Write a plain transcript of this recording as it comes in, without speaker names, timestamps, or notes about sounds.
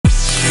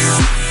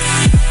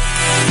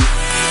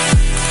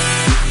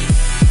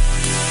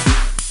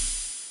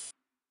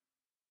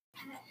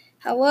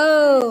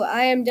Hello,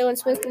 I am Dylan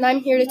Smith, and I'm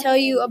here to tell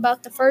you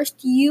about the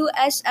first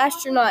U.S.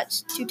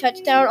 astronauts to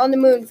touch down on the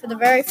moon for the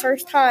very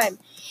first time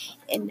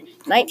in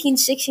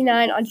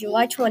 1969 on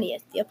July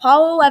 20th. The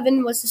Apollo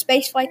 11 was the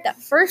spaceflight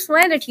that first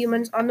landed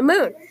humans on the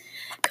moon.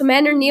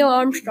 Commander Neil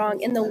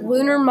Armstrong and the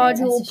lunar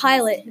module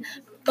pilot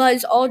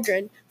Buzz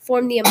Aldrin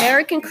formed the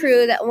American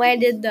crew that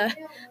landed the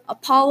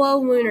Apollo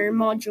lunar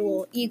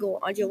module Eagle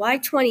on July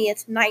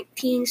 20th,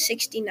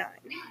 1969.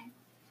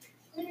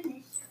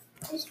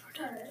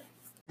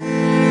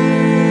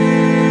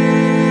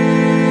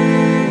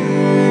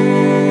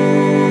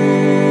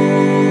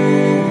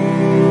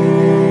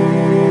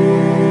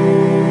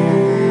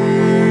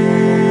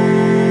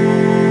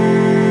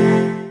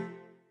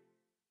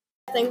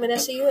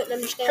 Vanessa, you wouldn't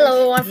understand.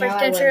 Hello, I'm Frank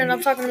Tencher, and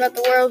I'm talking about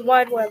the World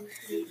Wide Web.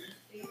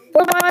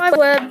 World Wide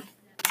Web,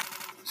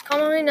 is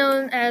commonly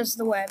known as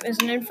the web, is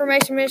an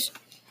information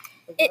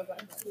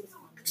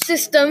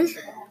system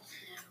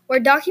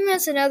where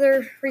documents and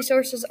other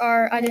resources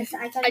are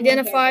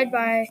identified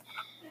by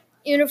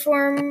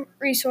uniform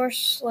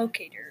resource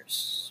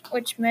locators,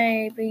 which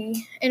may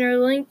be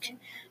interlinked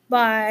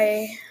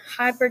by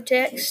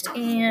hypertext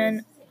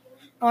and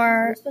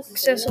are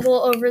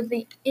accessible over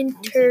the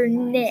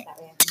internet.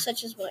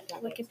 Such as what?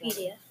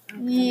 Wikipedia.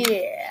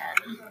 Yeah.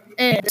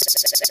 And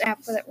this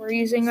app that we're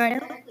using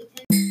right now.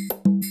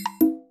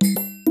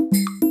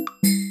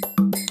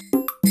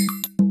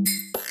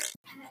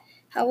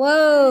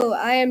 Hello,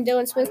 I am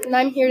Dylan Smith, and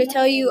I'm here to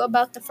tell you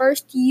about the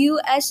first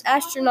U.S.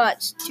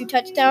 astronauts to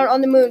touch down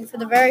on the moon for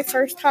the very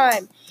first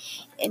time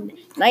in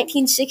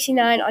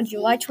 1969 on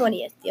July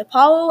 20th. The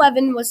Apollo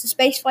 11 was the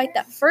spaceflight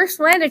that first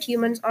landed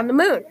humans on the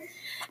moon.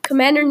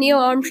 Commander Neil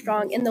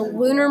Armstrong and the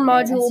lunar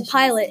module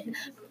pilot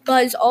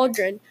Buzz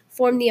Aldrin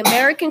formed the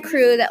American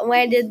crew that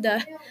landed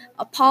the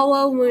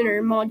Apollo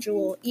lunar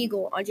module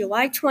Eagle on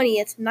July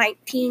 20th,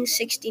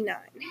 1969.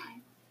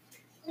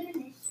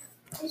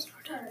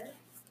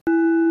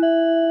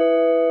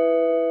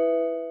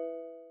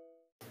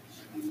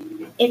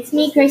 It's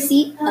me,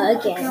 Gracie,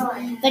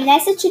 again.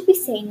 Vanessa should be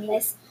saying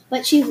this,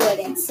 but she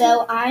wouldn't,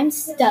 so I'm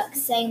stuck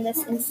saying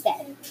this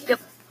instead. Yep.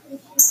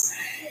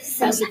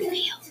 So,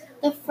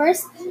 the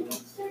first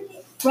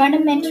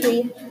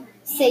rudimentary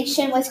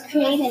station was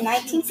created in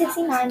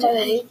 1969 by the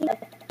leading of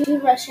two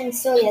Russian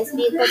Soyuz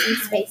vehicles in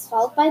space,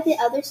 followed by the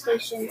other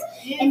stations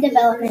and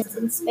developments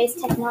in space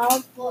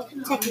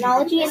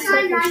technology and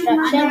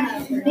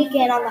construction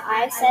began on the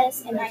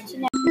ISS in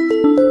 1990.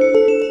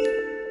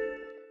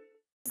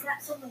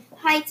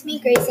 Hi, it's me,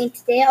 Gracie, and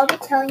today I'll be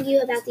telling you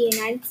about the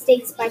United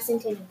States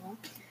Bicentennial.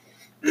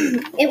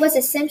 It was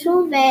a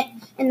central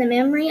event in the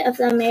memory of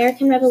the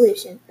American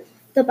Revolution.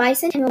 The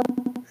Bicentennial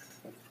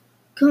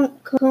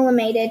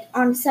culminated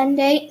on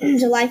Sunday,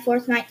 July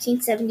 4th,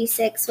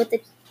 1976, with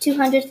the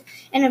 200th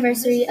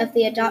anniversary of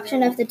the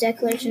adoption of the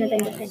Declaration of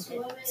Independence.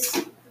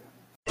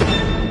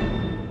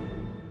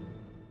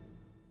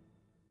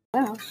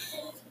 Wow.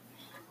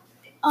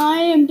 I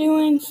am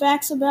doing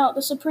facts about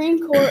the Supreme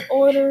Court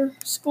order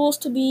schools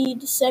to be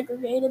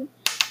desegregated.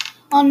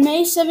 On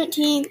May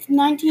 17,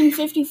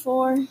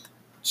 1954,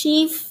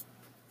 Chief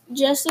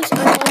Justice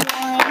Earl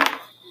Warren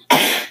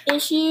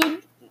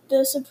issued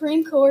the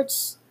Supreme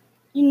Court's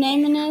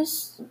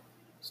unanimous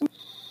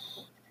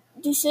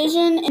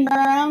decision in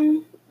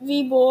Brown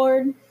v.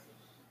 Board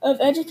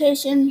of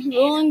Education,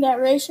 ruling that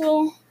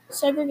racial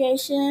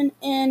segregation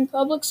in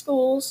public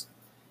schools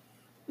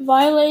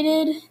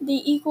violated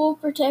the Equal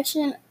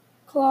Protection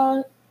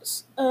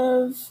Clause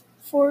of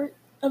the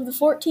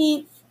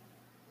 14th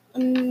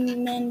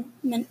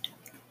Amendment.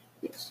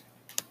 Yes.